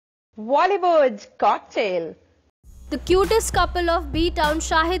Bollywood cocktail. The cutest couple of B-Town,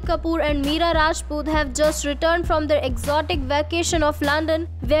 Shahid Kapoor and Mira Rajput, have just returned from their exotic vacation of London,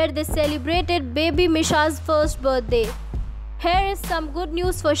 where they celebrated baby Misha's first birthday. Here is some good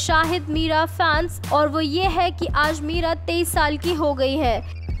news for Shahid Mira fans, और वो ये है कि आज मीरा 23 साल की हो गई है.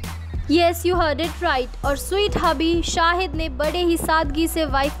 Yes, you heard it right. और स्वीट हबी शाहिद ने बड़े ही सादगी से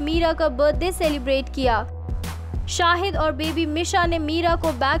वाइफ मीरा का बर्थडे सेलिब्रेट किया. शाहिद और बेबी मिशा ने मीरा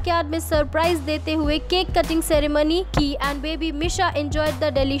को बैकयार्ड में सरप्राइज देते हुए केक कटिंग सेरेमनी की and baby Misha enjoyed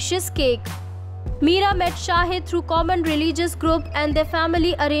the delicious cake. Mira met Shahid through common religious group and their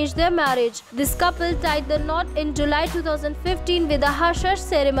family arranged their marriage. This couple tied the knot in July 2015 with a hush-hush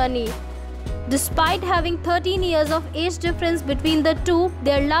ceremony. Despite having 13 years of age difference between the two,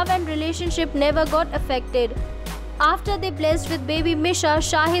 their love and relationship never got affected. After they blessed with baby Misha,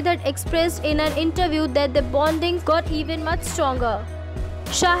 Shahid had expressed in an interview that the bonding got even much stronger.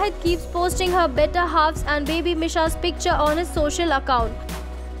 Shahid keeps posting her better halves and baby Misha's picture on his social account.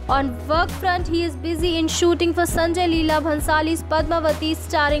 On work front, he is busy in shooting for Sanjay Leela Bhansali's Padmavati,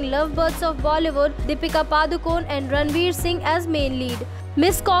 starring lovebirds of Bollywood Deepika Padukone and Ranveer Singh as main lead.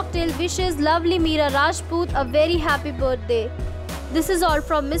 Miss Cocktail wishes lovely Mira Rajput a very happy birthday. This is all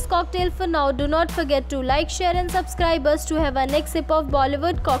from Miss Cocktail for now. Do not forget to like, share and subscribe us to have our next sip of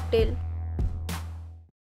Bollywood cocktail.